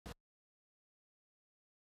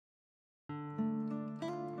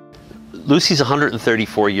Lucy's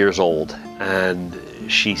 134 years old, and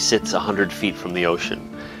she sits 100 feet from the ocean.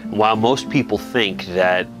 While most people think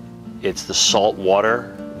that it's the salt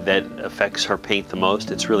water that affects her paint the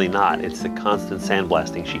most, it's really not. It's the constant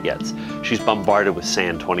sandblasting she gets. She's bombarded with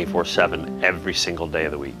sand 24/7 every single day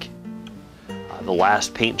of the week. The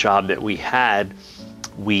last paint job that we had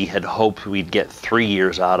hoped we'd get 3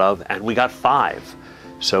 years out of, and we got 5.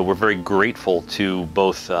 So we're very grateful to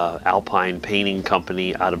both Alpine Painting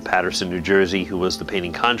Company out of Paterson, New Jersey, who was the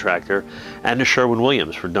painting contractor, and to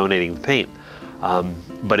Sherwin-Williams for donating the paint.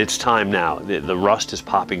 But it's time now. The rust is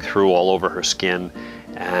popping through all over her skin,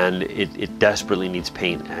 and it desperately needs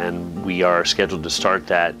paint, and we are scheduled to start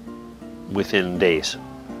that within days.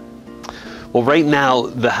 Well, right now,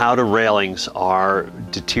 the Howdah railings are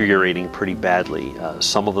deteriorating pretty badly.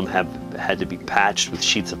 Some of them have had to be patched with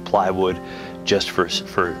sheets of plywood just for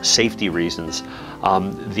safety reasons.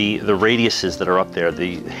 The radiuses that are up there,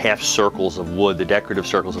 the half circles of wood, the decorative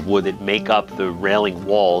circles of wood that make up the railing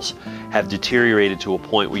walls, have deteriorated to a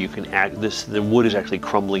point where you can the wood is actually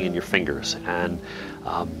crumbling in your fingers. And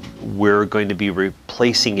we're going to be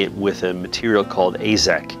replacing it with a material called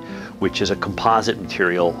AZEK, which is a composite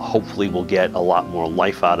material. Hopefully we'll get a lot more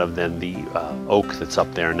life out of than the oak that's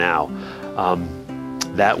up there now.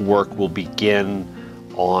 That work will begin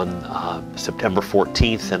on September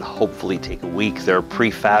 14th and hopefully take a week. They're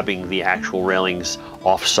prefabbing the actual railings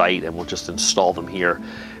off-site, and we'll just install them here.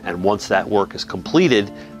 And once that work is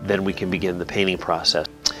completed, then we can begin the painting process.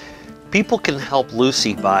 People can help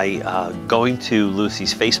Lucy by going to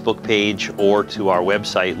Lucy's Facebook page or to our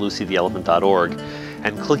website, lucytheelephant.org,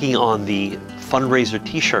 and clicking on the fundraiser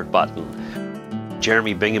t-shirt button.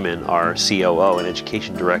 Jeremy Bingaman, our COO and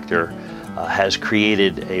education director, has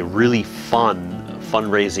created a really fun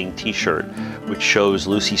fundraising t-shirt which shows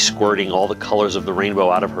Lucy squirting all the colors of the rainbow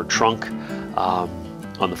out of her trunk.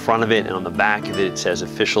 On the front of it and on the back of it, it says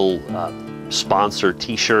official sponsor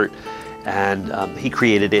t-shirt, and he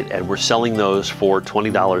created it, and we're selling those for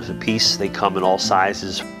 $20 a piece. They come in all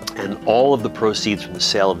sizes, and all of the proceeds from the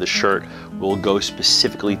sale of the shirt will go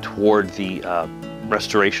specifically toward the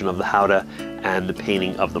restoration of the Howdah and the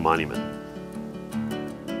painting of the monument.